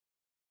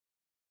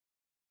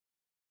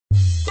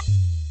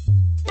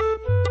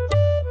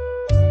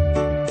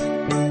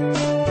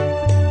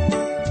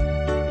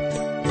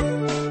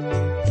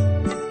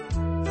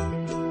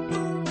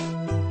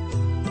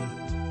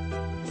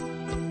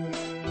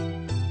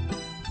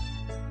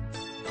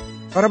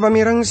Para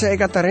pamirang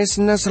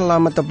saekataresna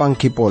selamat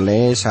tepangki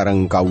pole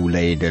sareng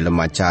kaulai dalam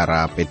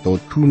acara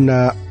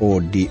petotuna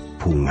odi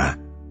bunga.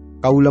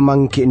 Kaula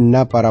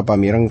mangkinna para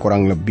pamirang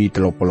kurang lebih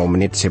 30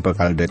 menit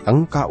sebekal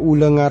datang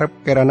kaula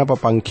ngarep kerana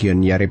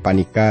pepangkian yare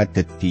panika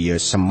detia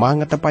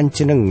semangat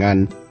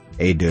panjenengan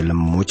dalam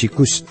muji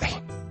Gusti.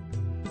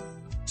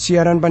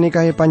 Siaran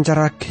panikahe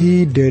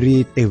pancaraki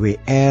dari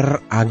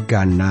TWR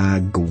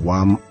Agana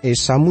Guam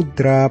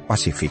Samudra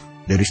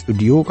Pasifik. Dari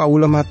studio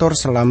kaula matur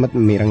selamat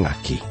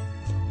mirengaki.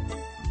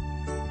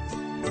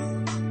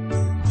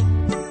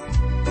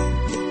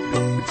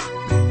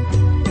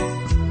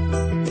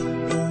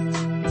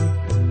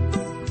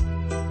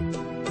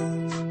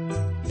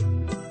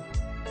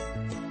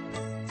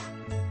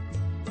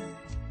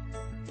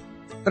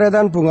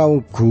 Tretan bunga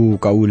ugu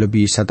kau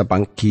lebih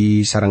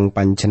satepangki sarang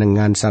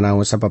panjenengan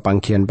sanaosa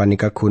pepangkian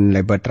panika kun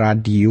lebat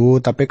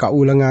radio tapi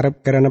kau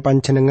ngarep karena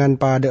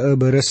panjenengan pada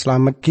beres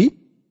selamat ki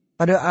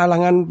pada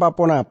alangan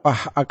papon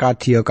apa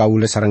akadia kau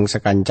sarang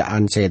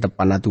sekancaan saya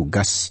tepana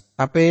tugas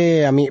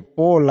tapi ami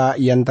pola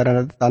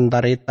iantara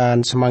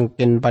tantaretan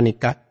semakin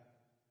panika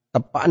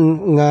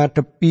tepan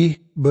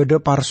ngadepi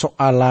beda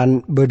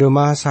persoalan beda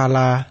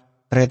masalah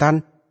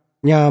tretan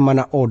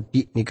nyamana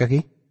odi nih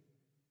kaki.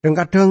 Dan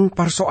kadang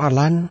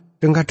persoalan,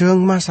 dan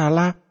kadang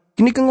masalah,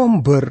 kini ke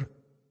ngomber.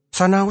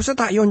 Sana usah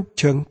tak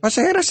yonjeng, pas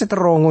saya rasa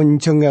terong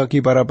ngonjeng lagi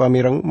para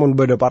pamirang, mun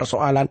beda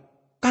persoalan.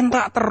 Kan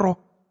tak terong,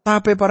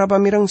 tapi para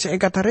pamirang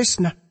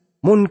seekataresna.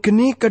 Mun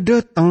geni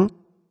kedeteng,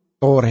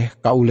 toreh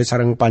kaule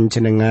sareng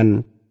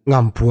panjenengan,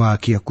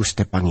 ngambuagi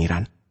Gusti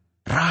Pangeran.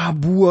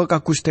 Rabua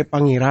ka Gusti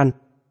Pangeran,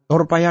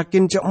 tor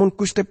payakin cek mun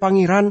Gusti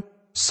Pangeran,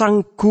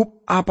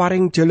 sanggup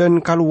aparing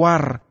jalan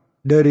keluar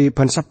dari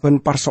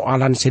bansaben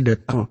persoalan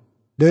sedeteng.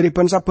 Dari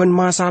pensaben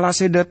masalah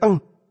sedateng,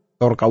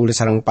 tor kaule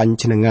sareng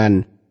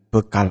panjenengan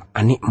bekal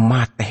anik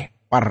mate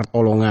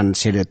partolongan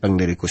sedateng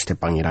dari Gusti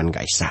Pangeran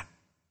kaisa.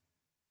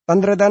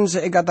 Tantretan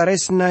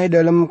seekataresna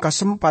dalam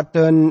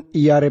kesempatan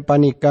iare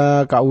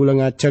panika kaule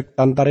ngajak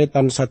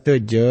tantaretan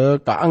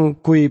sateje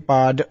kaangkui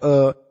pada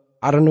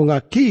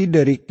arenungaki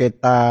dari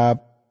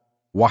kitab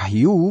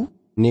Wahyu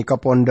ni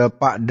keponda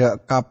pada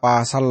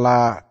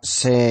kapasala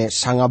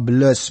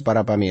se-19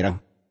 para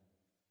pamirang.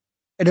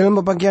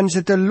 Dalam pembagian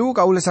setelu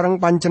kaula sareng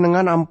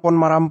panjenengan ampun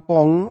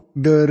marampong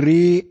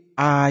dari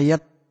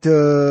ayat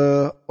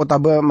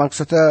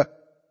maksudnya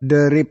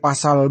dari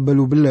pasal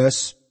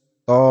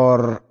 12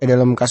 tor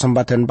dalam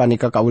kesempatan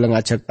panika kaula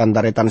ngajak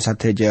tantaretan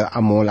sadeja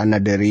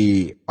amolana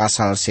dari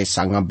pasal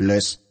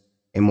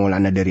 19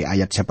 emolana dari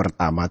ayat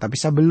pertama tapi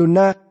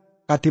sebelumnya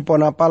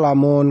katipun apa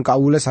lamun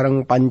kaula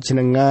sareng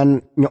panjenengan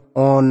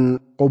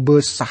nyoon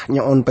kobesah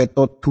nyoon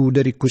petotu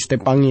dari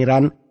Gusti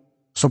Pangeran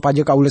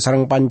supaya kaula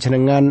sareng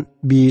panjenengan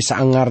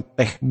bisa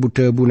ngarteh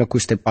buda-buna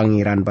Gusti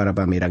Pangeran para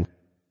pamirang.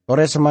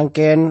 Tore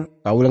semangken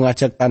kaula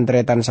ngajak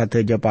tantretan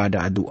sadeja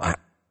pada doa.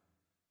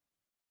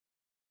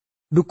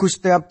 Du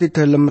Gusti abdi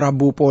dalem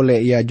Rabu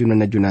pole ya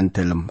junan-junan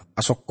dalem.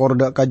 Asok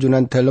korda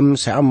kajunan dalem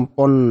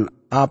seampun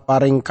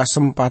aparing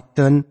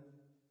kesempatan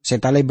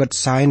setalebat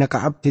sae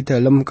naka abdi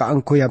dalem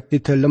kaangkoy abdi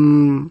dalem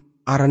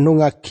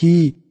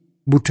arenungagi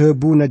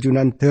buda-buna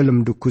junan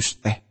dalem du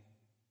Gusti.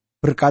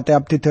 Berkati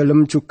abdi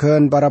dalam juga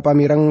para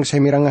pamirang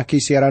semirangaki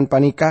siaran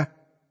panika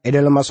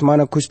dalam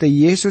asmana Gusti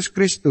Yesus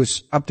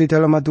Kristus abdi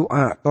dalam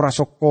doa tora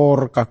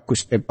sokor ka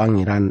Gusti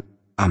Pangeran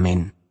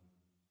amin.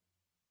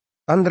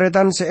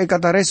 Tandretan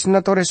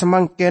seekataresna tore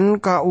semangken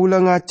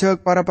kaula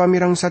ngajak para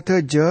pamirang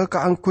sadeja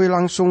kaangkui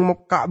langsung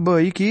mekak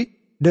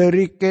baiki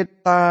dari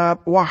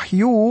kitab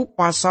Wahyu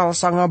pasal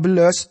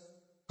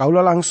 19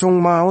 kaula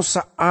langsung mau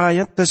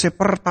saayat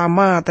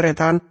pertama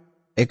tretan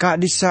eka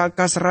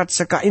disaka serat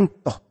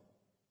sekaintoh.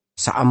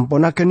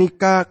 Saampuna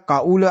genika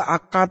kaula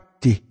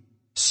akadi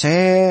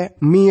se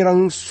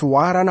mireng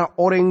suarana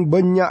orang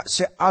banyak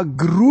se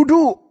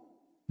agrudu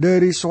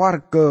dari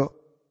swarga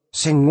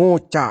se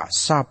ngoca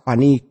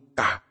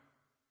sapanika.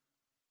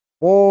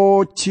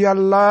 Puji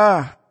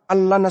Allah,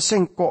 Allah na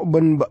sengkok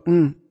ben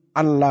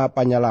Allah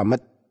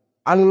panyalamet,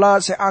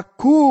 Allah se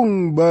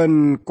agung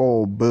ben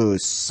ko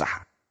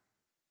besar.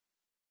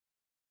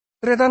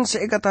 Tretan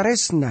se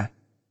ekataresna,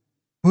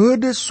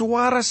 beda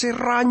suara se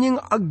ranyeng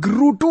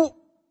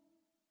agrudu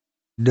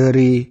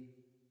dari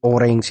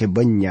orang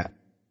sebanyak.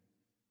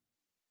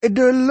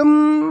 Dalam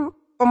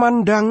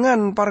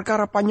pemandangan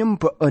perkara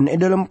penyembaan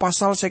dalam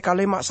pasal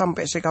sekalemak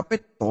sampai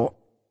sekapeto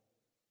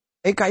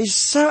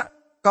kaisa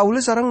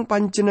kaula sareng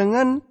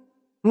panjenengan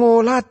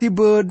ngolati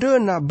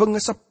bedena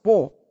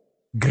bengesepo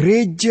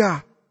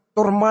gereja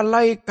tor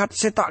malaikat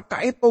setak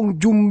kaetong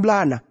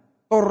jumlana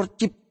tor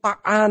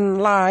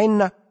ciptaan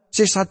lainna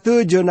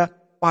sesadejana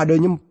pada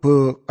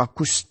nyembe ka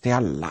Gusti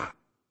Allah.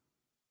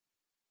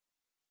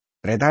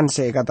 Tretan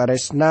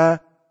seekataresna,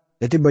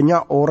 jadi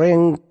banyak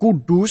orang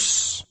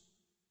kudus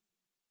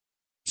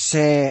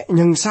se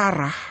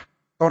nyengsarah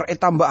tor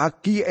etamba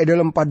aki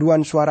dalam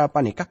paduan suara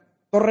panika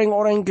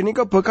orang-orang gini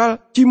ke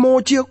bakal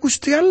cimoji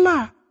Gusti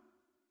Allah.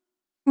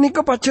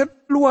 Nika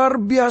pacet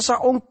luar biasa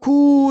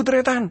ongku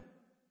tretan.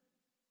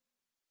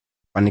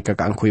 Panika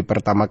kaangkui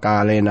pertama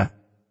kali nah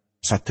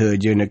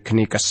Satejana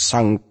kenika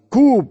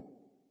sangkup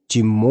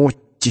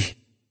cimocih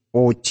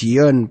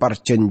pujian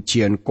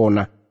perjanjian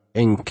kona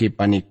engki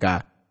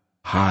panika.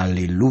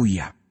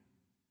 Haleluya.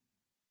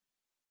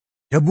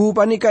 Debu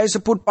panika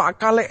disebut pak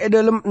kale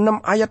dalam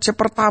 6 ayat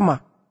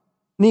sepertama.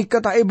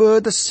 Nika tak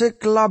betese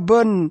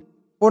kelaban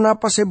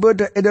onapa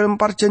sebeda dalam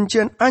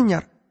perjanjian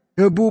anyar.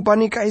 Debu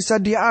panika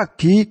isa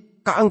diagi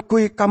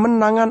kaangkui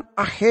kemenangan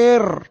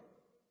akhir.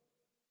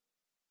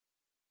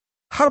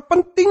 Hal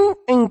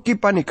penting engki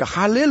panika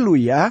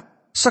haleluya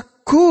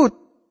sebut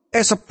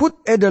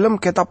dalam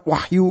kitab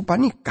Wahyu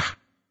panika.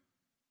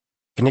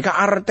 Kenika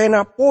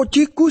artena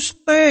puji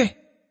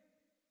Guste.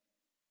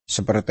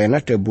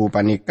 Sepertena debu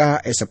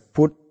panika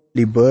sebut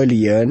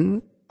libelian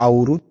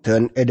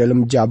aurudan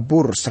dalam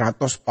Jabur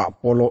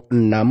 146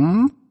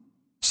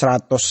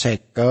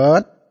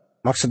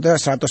 150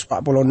 maksudnya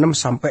 146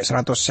 sampai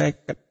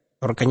 150.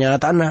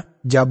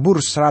 Kenyataannya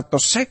Jabur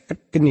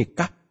 150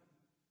 kenika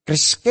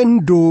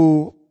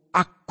Kreskendo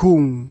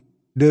agung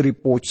dari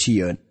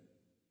pujian.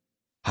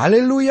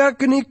 Haleluya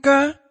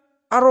kenika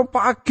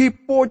aropa agi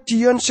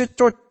pujian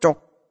secocok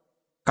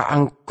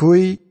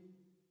kaangkui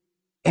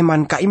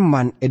eman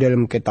kaiman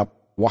dalam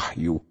kitab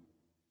Wahyu.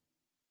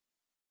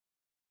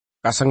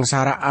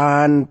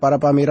 Kasengsaraan para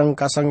pamireng,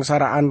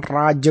 kasengsaraan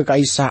Raja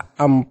Kaisa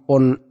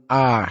ampun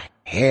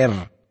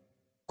akhir.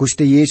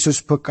 Gusti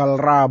Yesus bekal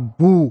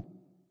rabu,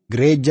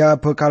 gereja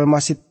bekal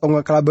masih tonga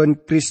kelaban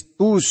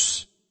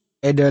Kristus.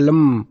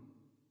 Dalam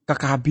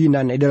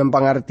kekabinan, dalam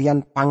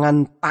pengertian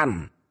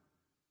pangantan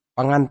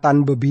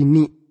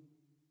bebini.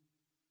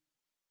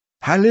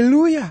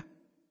 Haleluya.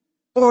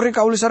 Tori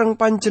kauli sareng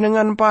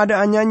panjenengan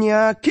pada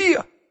anyanya kia.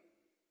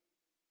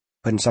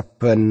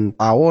 Ben-saben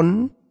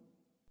taun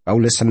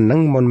kauli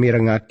seneng mon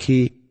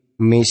mirengaki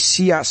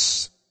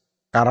Mesias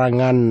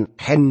karangan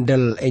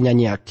Handel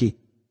nyanyaki.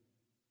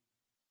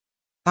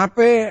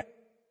 Tapi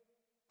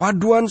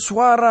paduan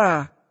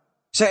suara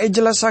saya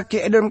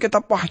jelasake dalam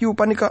kitab Wahyu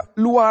panika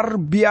luar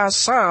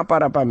biasa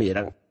para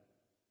pamireng.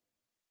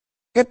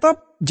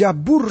 Kitab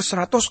Jabur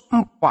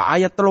 104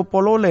 ayat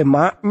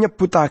 35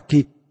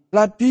 nyebutake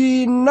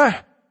ladinah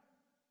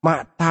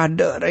mak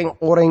tada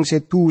reng orang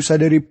setusa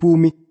dari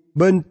bumi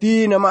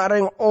bentina mak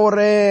reng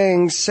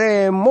orang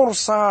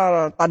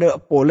semorsal tada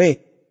pole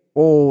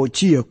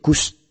cia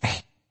Guste.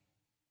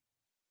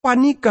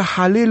 Panika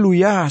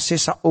haleluya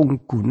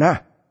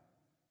sesaungguna.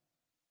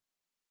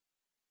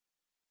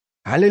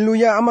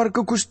 Haleluya amar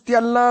ke Gusti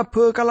Allah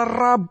bekal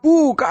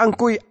rabu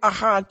kaangkui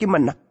aha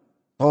gimana.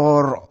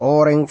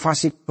 Orang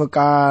fasik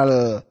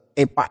bekal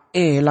epa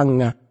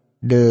elanga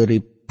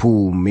dari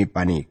bumi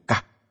panika.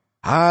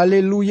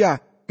 Haleluya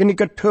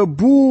kenika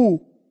debu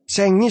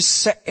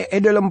sengis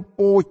dalam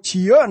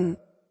pujian.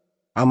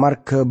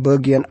 Amar ke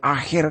bagian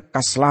akhir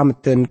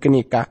keselamatan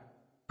kenika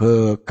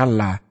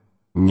bekala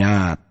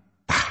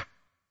nyata.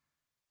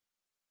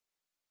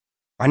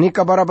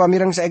 Panika para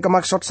pamirang saya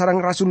kemaksud sarang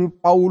Rasul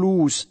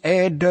Paulus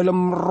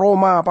dalam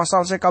Roma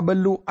pasal saya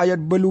kabelu ayat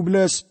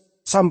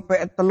 12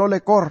 sampai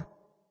 13.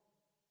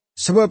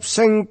 Sebab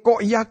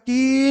sengkok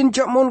yakin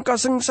jamon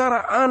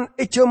kasengsaraan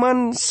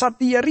jaman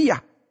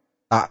satiaria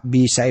tak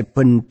bisa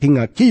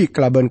penting aki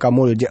kelaban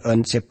kamul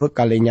jaan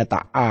sepekalinya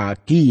tak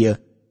aki ya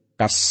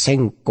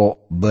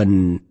kasengkok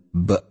ben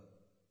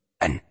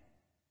bean.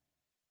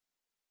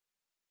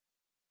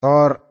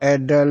 Tor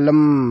dalam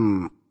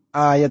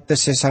ayat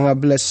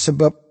 19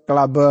 sebab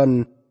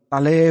kelaban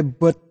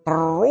talebet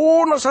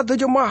perona satu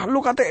je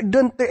makhluk kate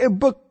dan te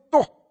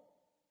bektoh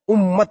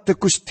umat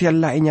Gusti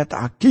Allah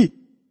nyata aki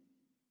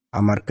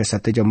amar ke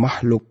satu je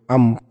makhluk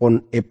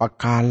ampun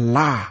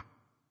epakala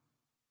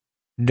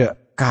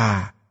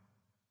deka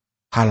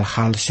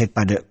hal-hal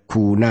setada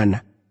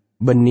kunana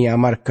beni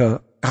amar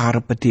ke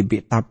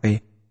karpetibi tape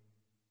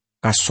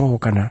kaso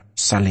kana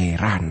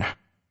salerana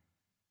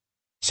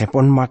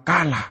sepon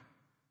makalah.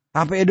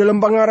 Tapi dalam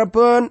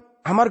pangarapan,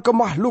 amar ke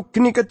makhluk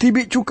kini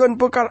ketibik cukan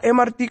bekal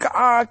MRT ke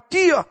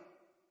akia.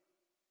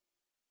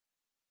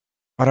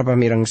 Para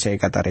pamirang saya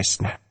kata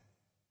resna.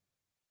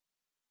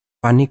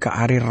 Panika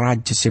hari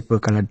raja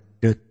sebekal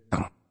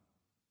datang.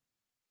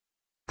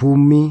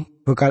 Bumi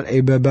bekal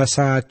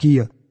bebasa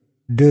akia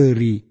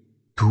dari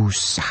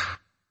dosa.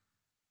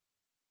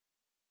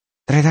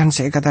 Tretan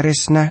saya kata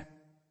resna.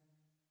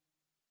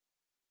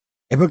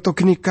 Ebek to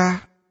kenika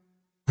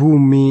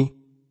bumi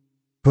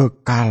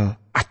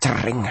bekal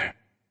acereng.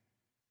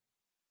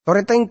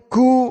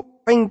 Toretengku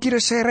pengkir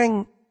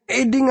sereng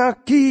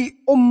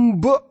edingaki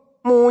ombek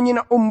mo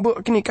nyina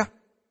ombek kenika.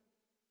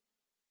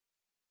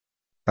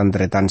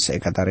 Tantretan saya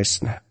kata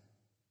resna.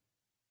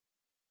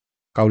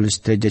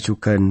 Kaulis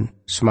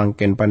dejajukan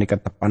semangken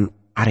panika tepan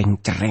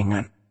aring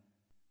cerengan.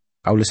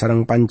 Kaulis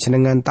sareng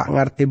panjenengan tak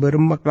ngerti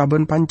beremek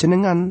laban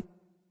panjenengan.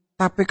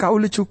 Tapi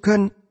kaulis juga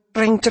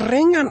reng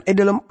cerengan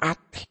dalam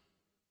ati.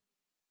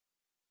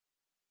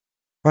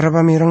 Para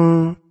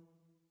pamireng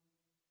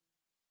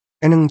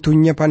eneng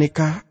dunya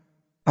panika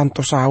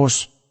tanto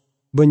saos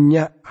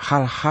banyak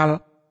hal-hal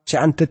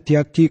seantet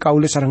diaki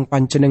kaule sareng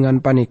panjenengan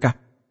panika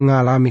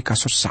ngalami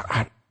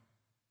kasusaan.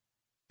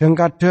 Dan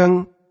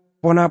kadang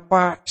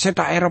ponapa saya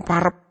tak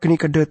erep-arep gini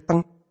kedeteng,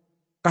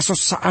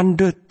 kasusaan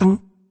deteng,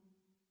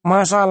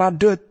 masalah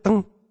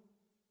deteng.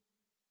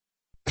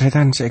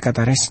 Tretan saya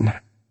kata resna.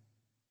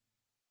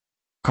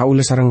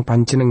 Kaula sareng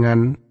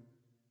panjenengan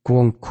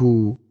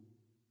kuongku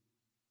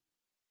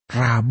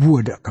rabu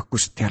ada ka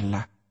Gusti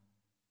Allah.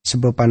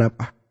 Sebab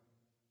apa?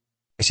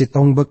 Isi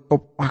tongbek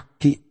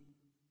topaki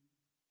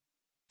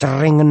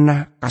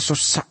cerengena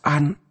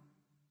kasusaan.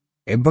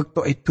 Ebek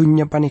to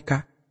itunya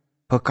panika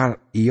bekal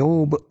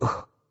iyo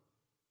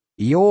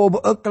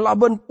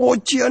kelaban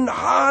pujian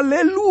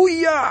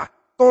haleluya.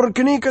 Tor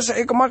geni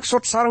saya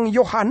kemaksud sarang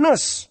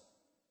Yohanes.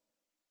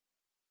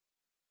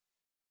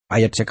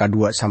 Ayat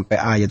seka-2 sampai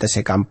ayat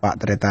seka-4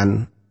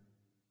 teretan.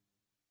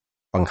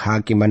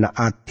 Penghakiman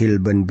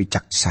adil ben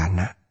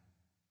bijaksana.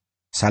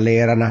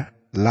 Salerana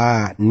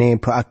la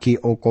ne paaki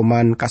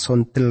okoman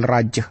kasontil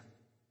raja.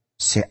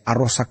 Se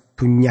arosak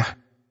tunyah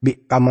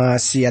bi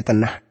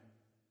kamasiatanah.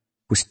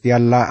 Gusti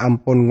Allah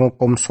ampun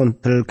ngokom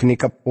sontel kini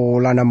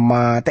kepola na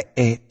mate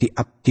di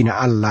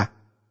abdina Allah.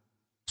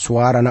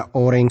 Suara na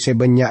orang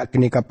sebanyak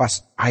kini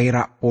kapas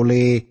aira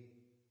pole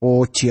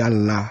poci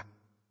Allah.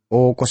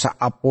 O kosa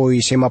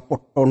apoy sema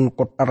poton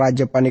kota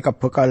raja panika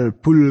bekal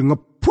bul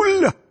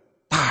ngebul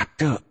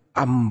tade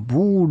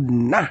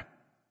ambuna.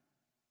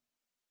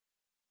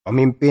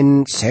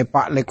 Pemimpin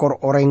sepak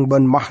lekor orang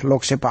ben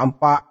makhluk sepak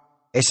empak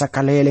esa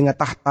kaleling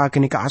tahta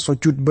kini ka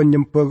asojud ben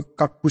nyempe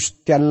ka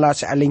Gusti Allah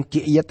sealing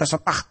ki iya tasa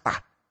tahta.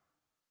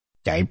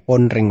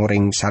 Jaipon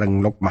ring-ring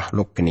sareng lok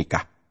makhluk kini ka.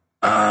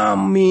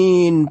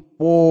 Amin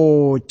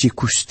poci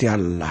Gusti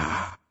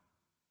Allah.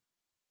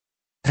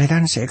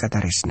 Tretan saya kata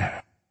resna.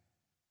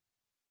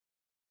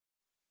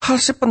 Hal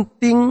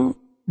sepenting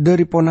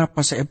dari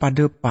ponapa saya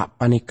pada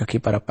pak panika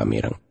para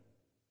pamireng.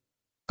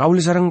 Kauli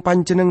sareng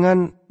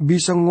panjenengan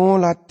bisa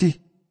ngolati.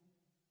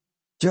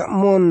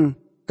 Jakmon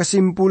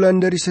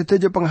kesimpulan dari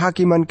seteja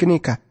penghakiman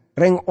kenika.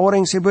 Reng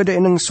orang sebeda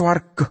eneng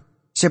swarga.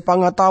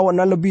 Sepangatawan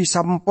na lebih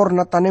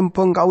sampurna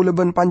tanempeng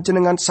kauleben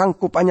panjenengan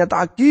sangkup anyata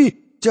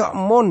aki.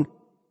 Jakmon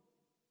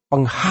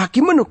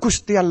penghakiman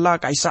Gusti Allah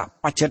kaisa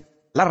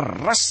pacet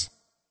leres.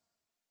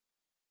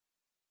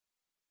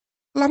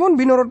 Lamun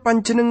binurut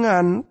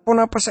panjenengan,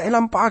 ponapa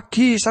saelam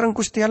pagi sareng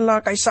Gusti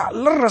Allah kaisa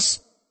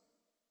leres.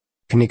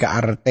 Kenika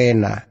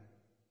artena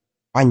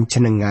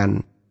panjenengan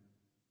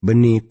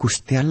beni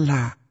Gusti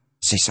Allah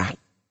sesal.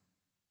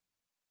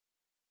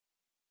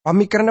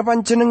 Pamikiran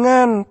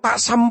panjenengan tak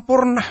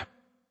sampurna.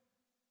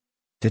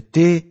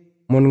 Jadi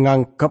mun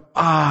nganggep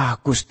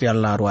Gusti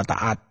Allah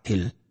ruwata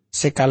adil.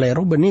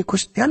 Sekalero beni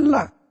Gusti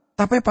Allah,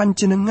 tapi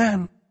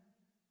panjenengan.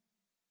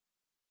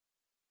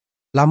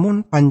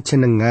 Lamun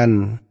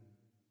panjenengan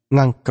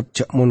ngangkep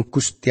jakmun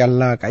Gusti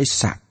Allah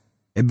kaisa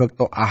ebek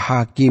to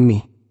ahakimi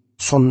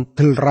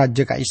sontel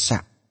raja kaisa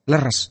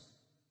leres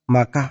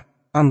maka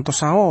tanto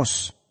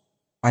saos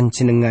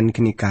panjenengan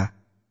kenika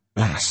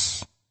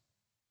leres.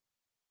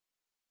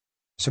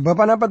 Sebab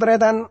apa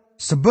teretan?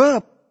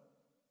 Sebab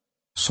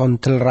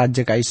sontel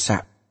raja kaisa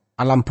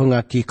alam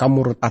pengaki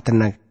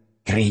kamurtatena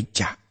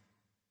gereja.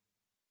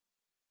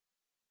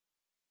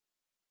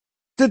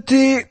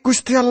 Jadi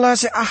Gusti Allah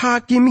se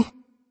ahakimi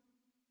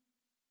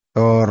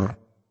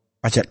tor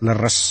pajak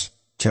leres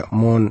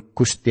jakmon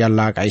Gusti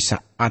Allah kaisa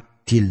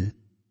adil.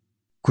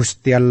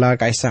 Gusti Allah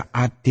kaisa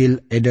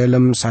adil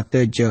dalam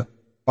sateja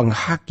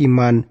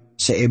penghakiman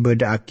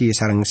seebedaki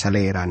sareng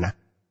salerana.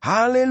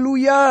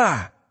 Haleluya.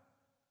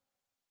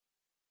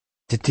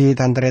 Jadi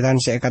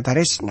tantretan kata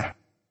resna.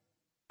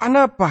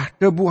 Anapa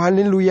debu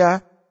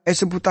haleluya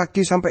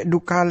sebutaki sampai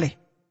dukale.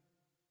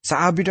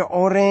 Saabida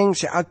orang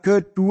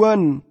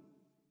seageduan.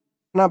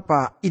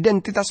 Napa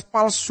identitas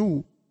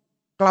palsu.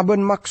 Kelaban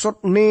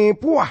maksud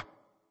nepuah.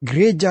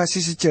 Gereja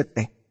si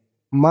sejete,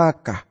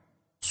 maka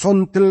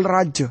sontel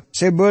raja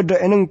sebeda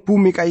eneng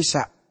bumi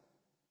kaisa.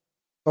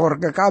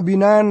 Tor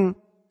kekabinan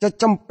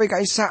cecempe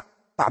kaisa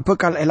tak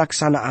bekal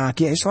elaksana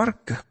aki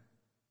swarga.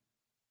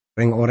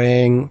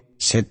 Reng-oreng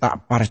se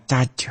tak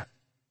percaya,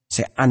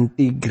 se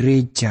anti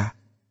gereja,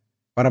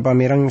 para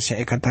pamirang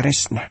se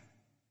ekataresna.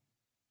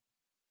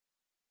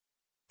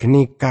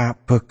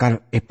 Kenika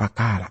bekal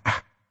epakala.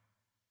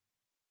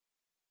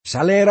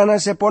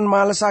 Salerana sepon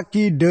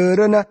malesaki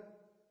derena.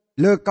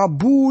 Leka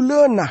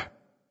bulena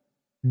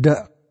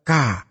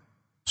deka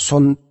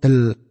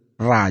sontel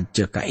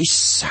raja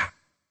kaisa.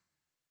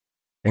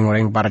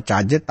 Orang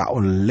percaya tak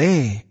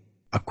oleh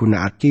aku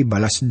naaki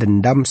balas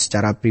dendam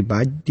secara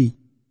pribadi.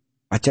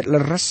 Pacet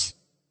leres.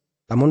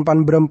 Namun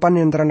pan berempan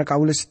yang terana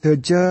kaulah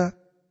sedaja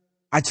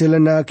aja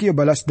lenaki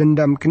balas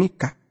dendam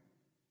kenika.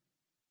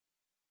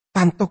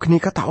 Tanto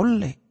kenika tak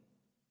oleh.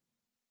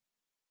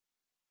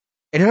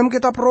 Dalam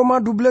kitab Roma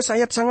 12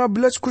 ayat 19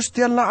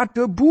 Gusti Allah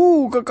ada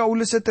bu ke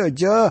kaula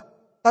seteja.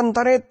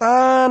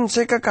 Tantaretan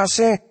saya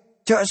kekasih.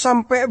 Jak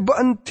sampai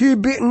berhenti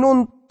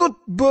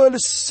nuntut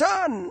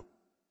balesan.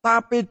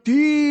 Tapi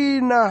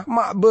dina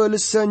mak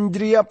balesan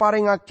jeria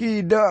paring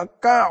akidah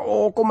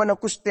kau kumana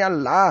Gusti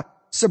Allah.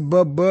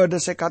 Sebab beda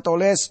saya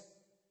katoles.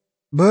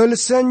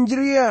 Balesan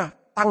jeria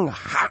tang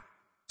hak.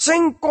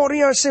 Sing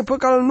Korea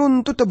sebekal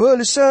nuntut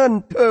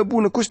tebelesen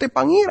tebune Gusti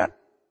Pangeran.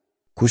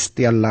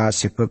 Gusti Allah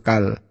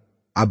sebekal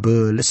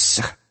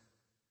abelesah.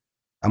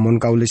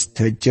 Amun kaulis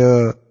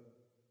teje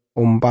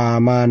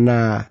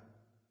umpamana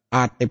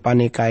ate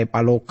panikai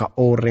paloka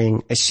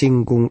oreng,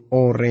 singgung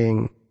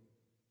oreng.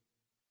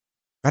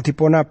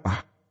 Katipun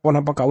apa? Pon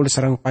apa kaulis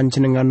sarang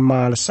panjenengan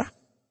malesah?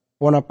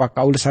 Pon apa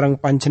kaulis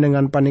sarang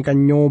panjenengan panikan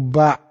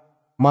nyoba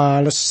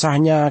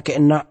malesahnya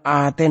kena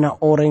ate na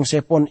oreng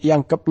sepon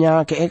yang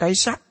kepnya ke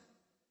kaisa?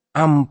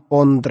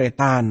 Ampon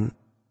tretan.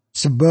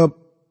 Sebab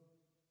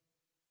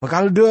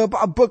bakal de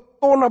pak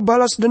bektona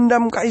balas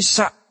dendam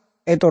kaisa.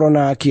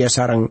 Etorona kia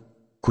sarang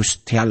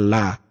Gusti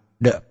Allah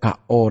de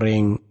ka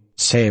oreng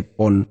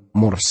sepon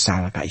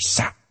mursal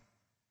kaisa.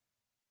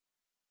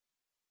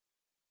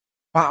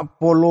 Pak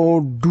Polo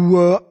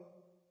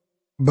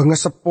 2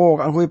 bengesepo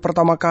kanggo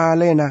pertama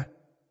kali na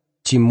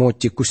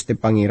cimoci Gusti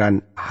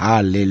Pangeran.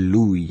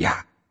 Haleluya.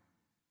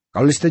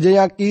 Kalau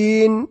istaja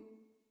yakin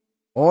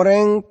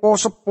orang po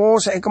sepo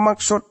saya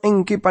kemaksud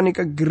engki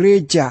panika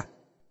gereja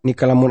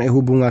nika lamun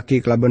hubungake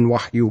kelaban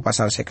Wahyu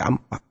pasal 4.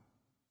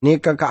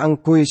 Nika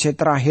kaangkuy se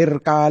terakhir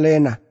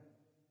kali na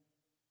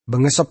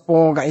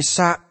bengesepo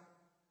kaisa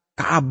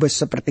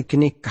kaabes seperti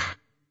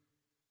kenikah.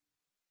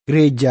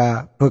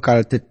 Gereja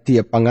bekal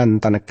tetia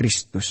pangantana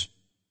Kristus.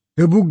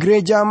 Debu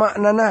gereja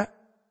maknana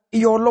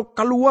iolok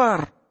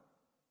keluar.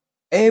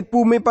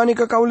 Pume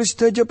panika kaulis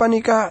teja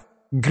panika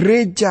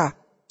gereja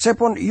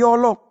sepon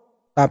iolok.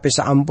 Tapi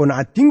saampun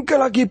atingka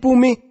lagi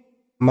pume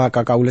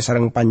maka kaulis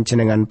sareng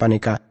panjenengan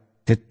panika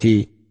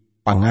teti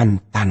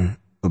pangantan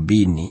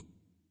bebini.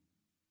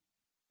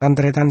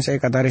 Tantretan saya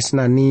kataris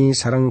nani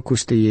sareng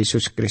Gusti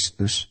Yesus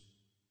Kristus.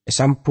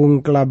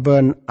 Sampung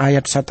kelaban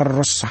ayat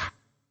saterosah.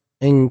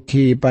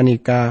 Engki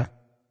panika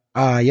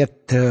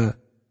ayat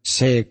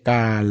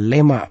seka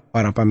 5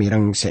 para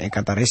pamirang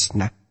seka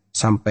taresna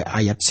sampai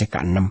ayat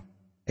seka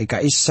 6. Eka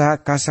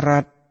isa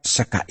kasrat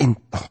seka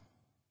into.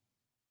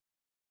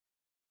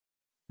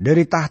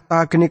 Dari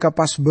tahta kenika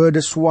pas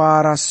bede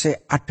suara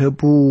se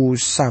adebu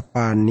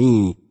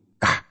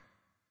sapanikah.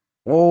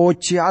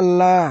 Oci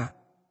Allah.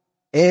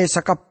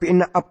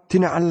 Sakapina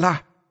abdina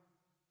Allah.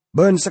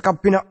 Ben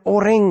sakapina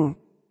orang.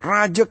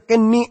 Raja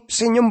keni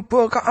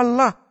senyempe ka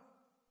Allah.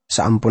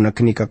 Saampun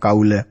kenika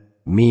kaula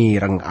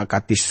mireng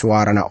akati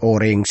suara na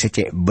orang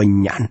secek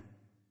benyan.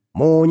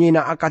 Monyi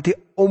na akati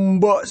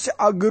ombak se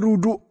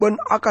ageruduk ben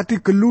akati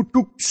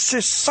geluduk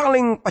se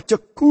saling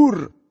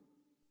pacekur.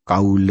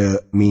 Kaula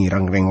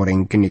mireng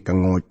reng-orang kenika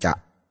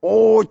ngocak.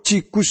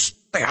 Oci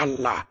Gusti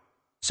Allah.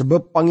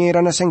 Sebab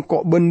pangeran na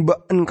sengkok ben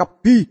been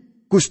kapi.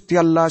 Gusti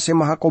Allah se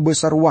maha ko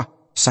besar wah.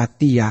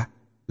 Satia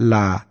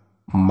la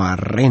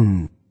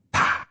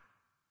marenta.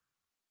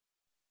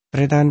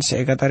 Tretan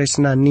saya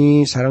kataris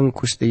nani sarang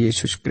Gusti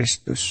Yesus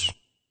Kristus.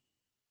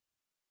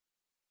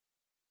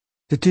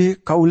 Jadi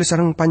kaula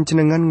sarang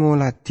panjenengan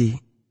ngolati.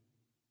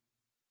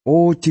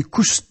 Oh di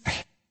Gusti.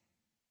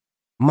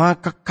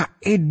 Maka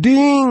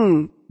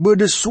kaeding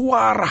beda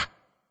suara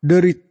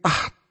dari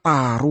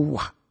tahta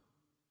ruah.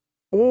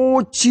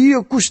 Oh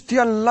cia Gusti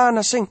Allah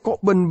na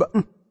sengkok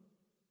ben-ben.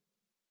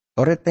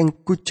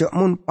 Oreteng kucak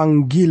mun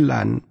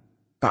panggilan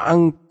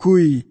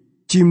kaangkui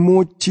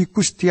cimoci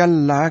Gusti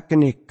Allah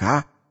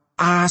kenika.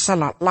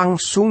 Asal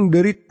langsung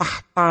dari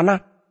tahtana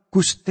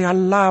Gusti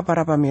Allah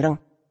para pamirang.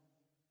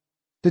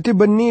 Jadi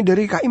benih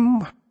dari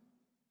kaimah.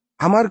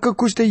 Amar ke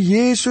Gusti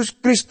Yesus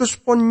Kristus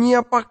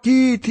ponya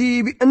pagi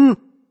tibien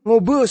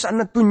ngobes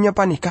anatunya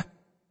panika.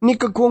 Ni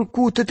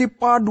kegongku teti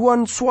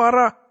paduan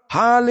suara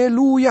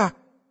haleluya.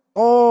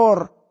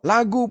 Or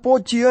lagu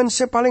pujian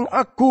sepaling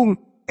agung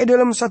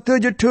dalam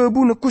sateja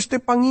debu ne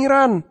Gusti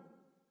Pangeran.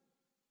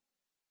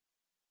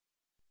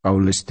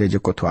 Kaulis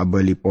teja kotu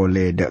abali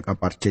pole dak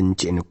kapar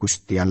cincin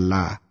Gusti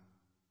Allah.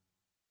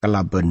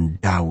 Kelaben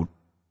Daud.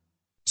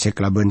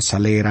 Sekelaben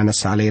salerana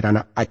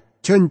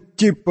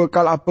acenci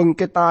bekal apeng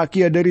kita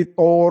kia dari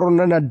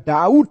torunana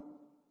Daud.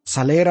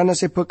 Salerana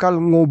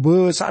sebekal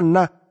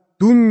ngobesana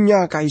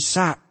dunya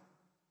kaisa.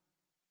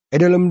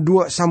 Dalam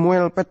 2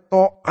 Samuel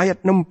peto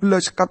ayat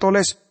 16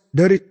 katoles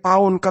dari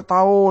tahun ke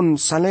tahun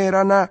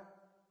salerana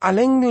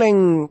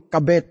alengleng ka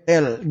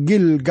Betel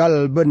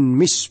Gilgal ben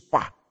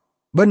Mispah.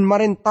 Ben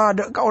marenta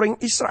dek ka orang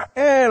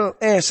Israel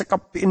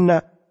sekapina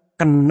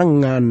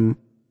kenengan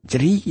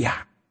jeria.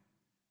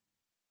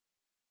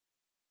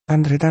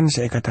 Tandretan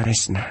saya kata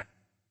resna.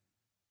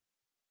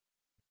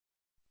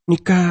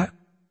 Nika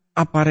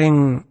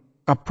apareng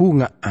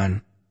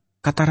kapungaan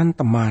kataran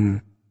teman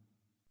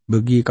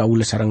bagi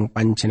kaula sareng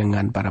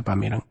panjenengan para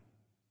pamirang.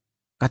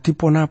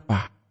 Katipun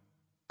apa?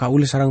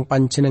 Kaula sareng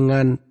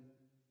panjenengan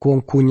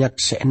kuang kunyak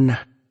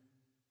seenah.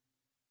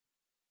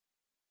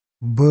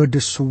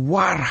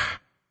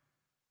 Berdesuara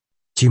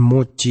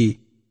cimoci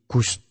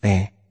Gusti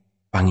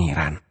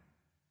Pangeran.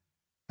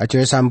 Aja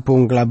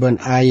sampung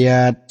kelaban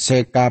ayat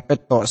seka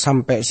petok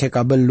sampai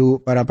seka belu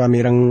para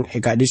pamireng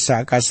eka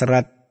disa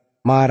kaserat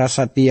mara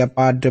satia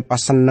pada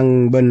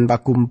paseneng ben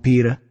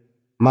pakumpir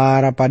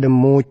mara pada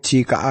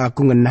moci ka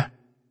aku ngenah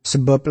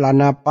sebab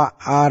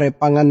lanapa are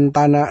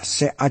pangantana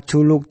se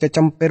aculuk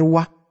cecemper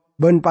wah,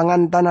 ben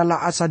pangantana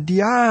la asa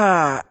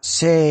dia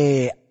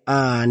se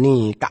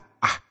ani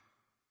kaah.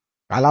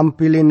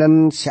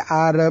 Kalampilinan se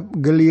arep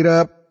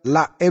gelirep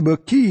la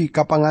ebeki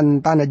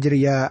kapangantana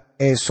jeria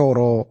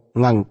esoro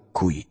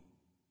ngangkui.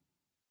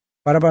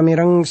 Para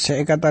pamirang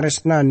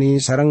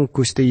seekataresnani sareng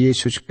Gusti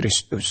Yesus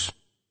Kristus.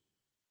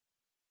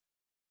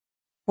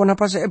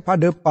 Ponapa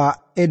pada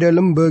pak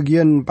dalam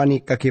bagian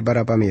panikaki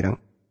para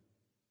pamirang.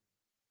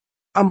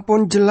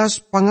 Ampun jelas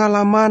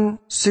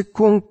pengalaman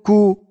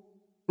sekuangku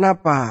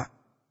napa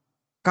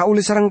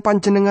kauli sareng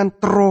panjenengan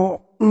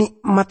tero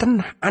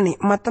nikmaten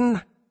anikmaten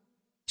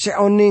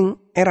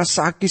seoning era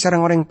saki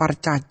sareng orang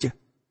parcaja.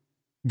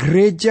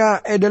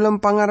 Gereja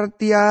dalam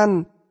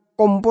pengertian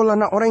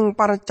kumpulan orang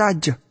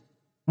parcaja.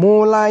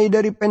 Mulai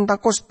dari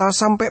Pentakosta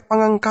sampai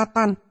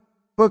pengangkatan,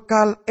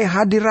 bekal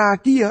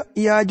hadirakia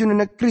ia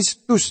junana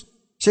Kristus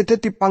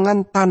seteti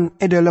pangantan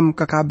dalam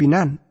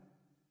kekabinan.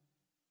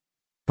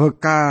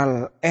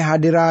 Bekal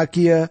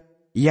hadirakia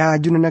ia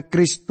junana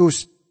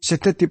Kristus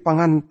seteti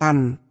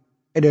pangantan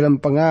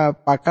dalam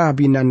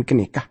pakabinan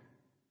kenikah.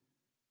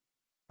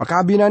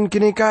 Pakabinan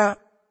kenikah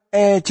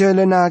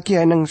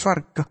jelenaki nang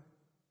swarga.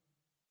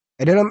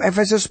 Dalam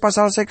Efesus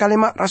pasal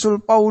sekalimat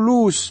Rasul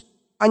Paulus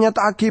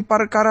anyataaki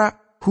perkara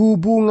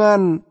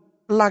hubungan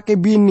laki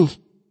bini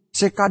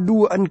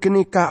sekaduaan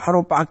kenika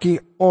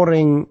aropaki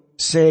orang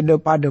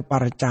sedepada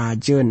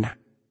parcajena.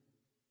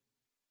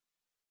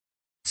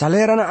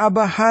 Salerana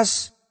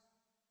abahas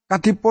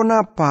katipon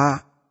apa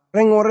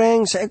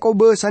reng-oreng seeko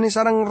besani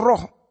sarang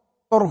roh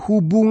tor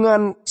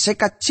hubungan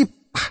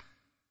sekacipah.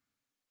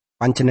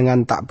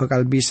 Panjenengan tak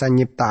bakal bisa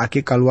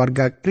nyiptaaki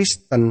keluarga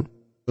Kristen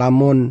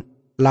lamun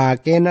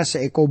lakena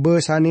seeko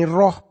besani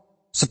roh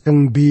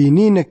sedeng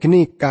bini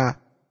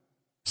nekenika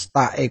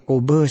sta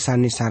eko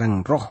besani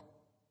sarang roh.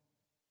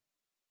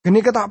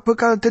 Kenika tak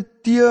bekal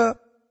detia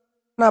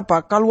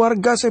napa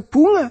keluarga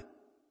sebunga.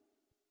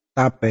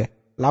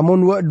 Tapi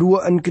lamun wa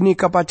duaan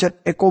kenika pacet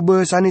eko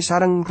besani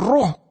sarang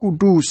roh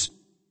kudus.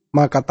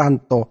 Maka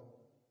tanto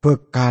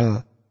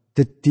bekal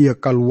detia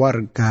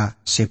keluarga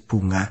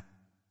sebunga.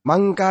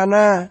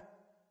 Mangkana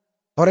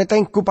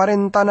oretengku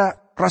parentana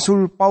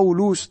Rasul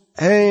Paulus.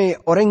 Hei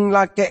orang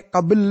laki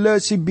kabela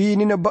si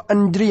bini na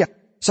baandria.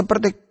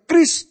 Seperti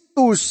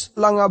Kristus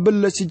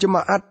langabela si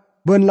jemaat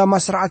ben lama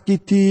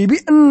seraki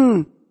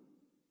tibien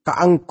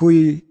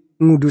kaangkui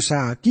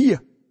ngudusaki ya.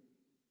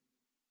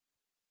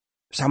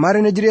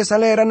 Samarin jeria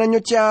salera na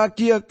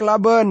nyociaki ya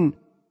kelaban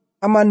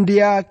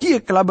amandiaki ya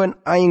kelaban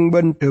aing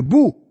ben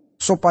debu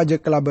sopaja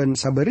kelaban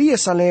saberia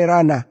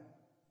salerana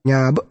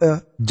nyabe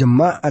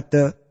jemaat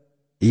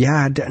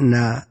ya ada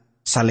na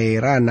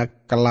salerana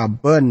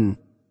kelaban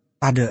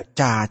tada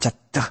cacat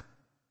teh.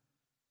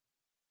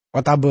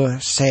 Otabe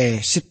se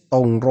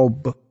sitong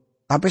rob.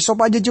 Tapi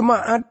sop aja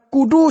jemaat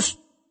kudus.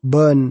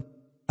 Ben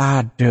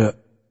tade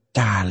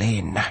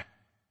calena.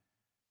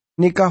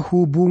 Nikah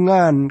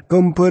hubungan,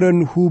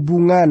 kemperen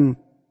hubungan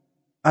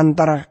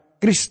antara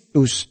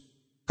Kristus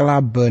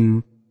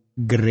kelaben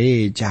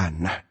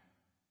gerejana.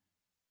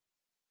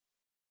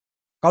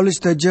 Kaulis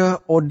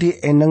saja odi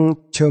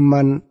eneng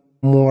jaman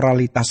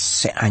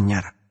moralitas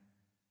seanyar.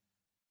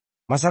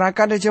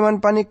 Masyarakat di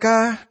jaman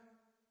panikah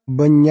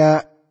banyak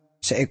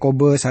seeko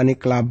besani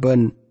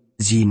kelaben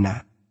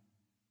zina.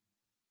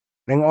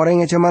 Reng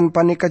orang yang zaman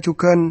panika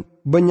juga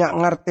banyak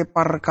ngerti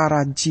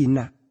perkara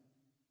zina.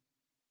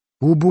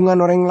 Hubungan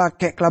orang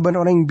laki kelaben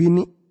orang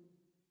bini.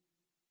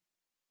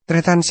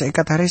 Tretan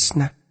seikat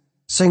harisna.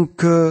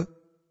 Sengke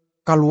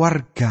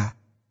keluarga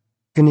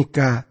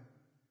kenika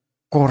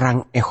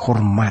korang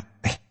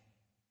hormate.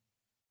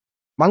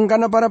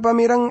 Mangkana para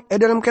pamirang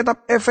dalam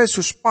kitab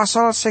Efesus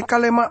pasal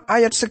sekalema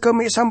ayat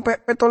sekemi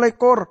sampai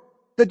petolekor.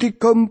 Jadi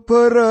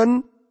gambaran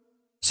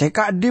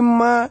seka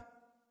dima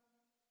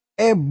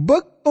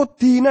bekto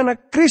dinana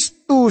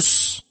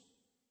Kristus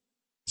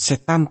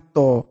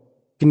setanto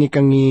kini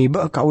kengi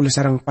beka ule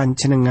sarang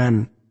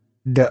panjenengan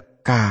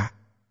deka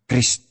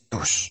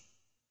Kristus.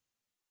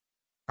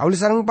 Kaule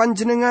sarang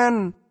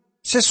panjenengan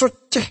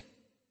sesoceh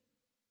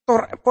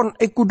tor pon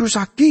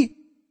kudusaki.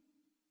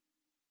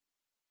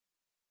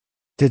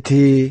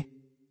 Jadi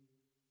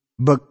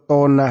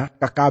bektona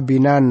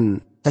kekabinan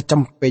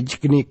cecempe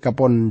kini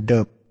kapon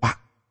depak.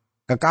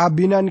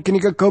 Kekabinan kini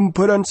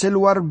kegambaran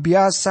seluar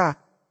biasa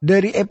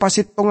dari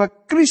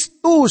epasitonga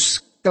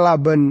Kristus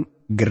kelaban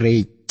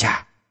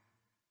gereja.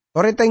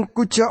 Oreteng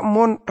kujak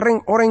mon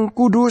reng orang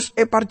kudus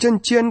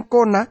parjanjian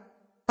kona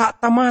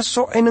tak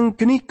tamasok eneng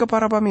kini ke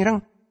para pamirang.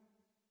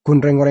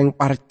 Kun reng orang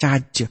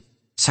parcaja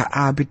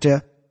saabida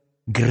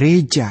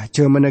gereja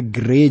jamana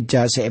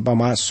gereja seepa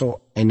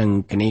masuk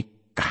eneng kini.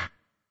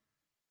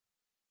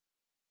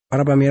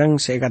 Para pamirang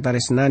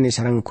seekataresnani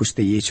sarang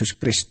Gusti Yesus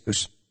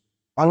Kristus.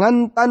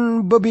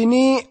 Pangantan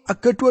bebini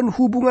keduan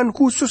hubungan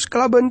khusus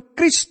kelaban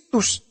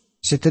Kristus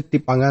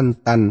seteti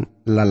pangantan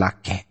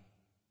lelaki.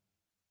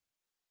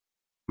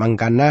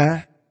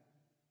 Mangkana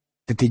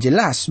Dadi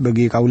jelas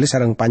bagi kaula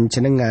sareng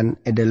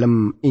panjenengan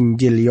dalam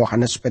Injil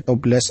Yohanes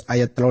 14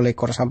 ayat 3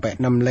 sampai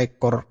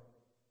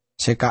 6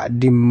 seka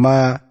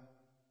dima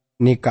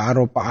nika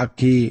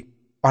aropaake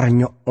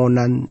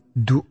parnyoonan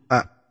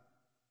doa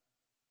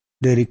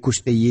dari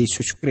Gusti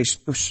Yesus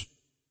Kristus.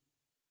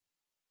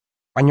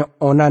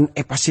 Panyoonan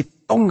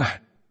pasitongah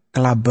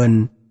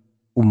kelaban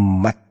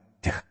umat.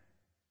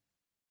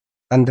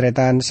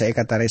 Tandretan saya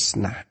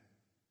kataresna.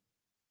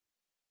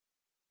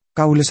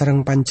 Kaula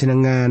sareng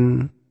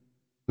panjenengan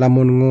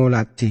lamun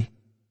ngolati.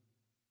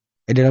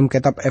 Dalam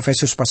kitab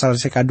Efesus pasal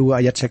seka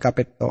 2 ayat seka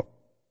peto.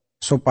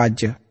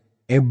 Sopaja.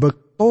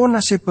 Bekto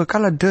nasi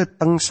bekala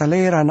dateng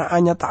salera na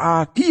anya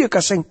taagi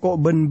kasengko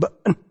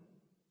ben-ben.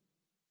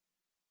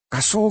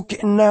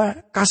 Kasoki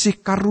na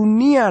kasih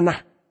karunia na.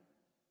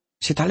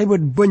 Si talibet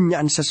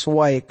banyak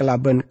sesuai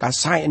kelaban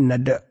kasain na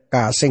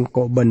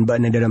kasengko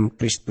ben-ben dalam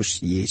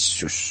Kristus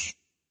Yesus.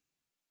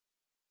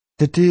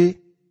 Jadi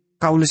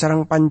kaula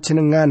sareng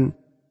panjenengan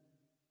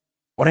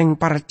orang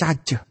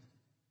percaya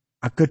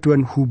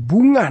ageduan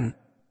hubungan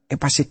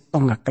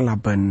pasitongah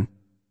kelaban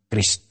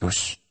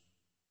Kristus.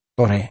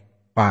 Tore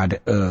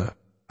pada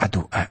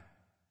adua.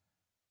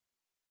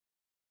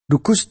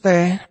 Dukus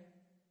teh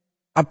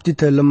abdi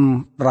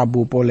dalem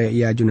Rabu pole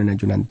ya ajunan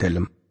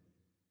dalem.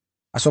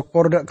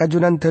 Asokor dak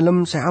kajunan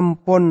dalem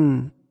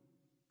seampun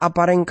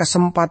apareng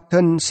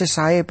kesempatan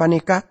sesae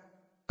panika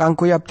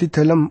kanggo abdi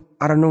dalem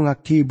arano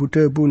ngagi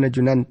budebu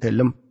najunan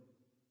dalem.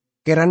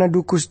 Kirana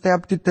dukus teh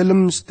abdi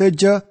dalem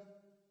sedaja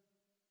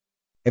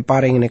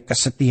pareng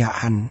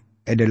kesetiaan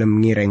dalam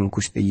ngireng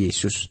Gusti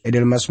Yesus.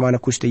 Dalam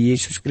asmana Gusti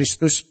Yesus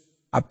Kristus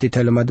abdi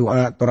dalem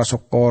doa tora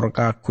sokor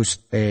ka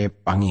Gusti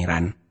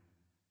Pangeran.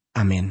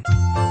 Amin.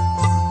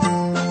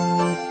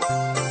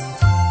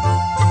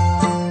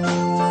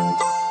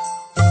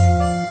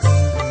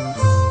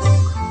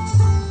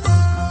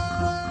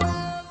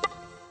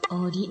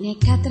 Odi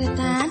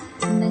nekatretan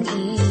nang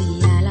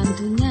alam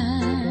dunia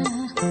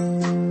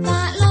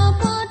tak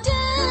lopo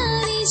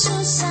dari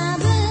susah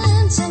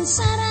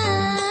sengsara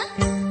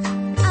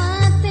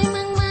ate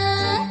mang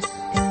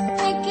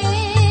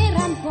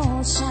pikiran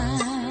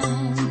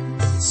bosan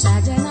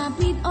saja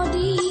napit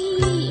odi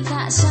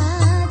tak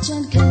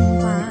sajan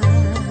kembang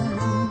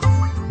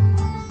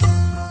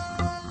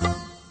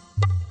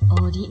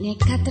odi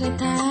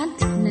nekatretan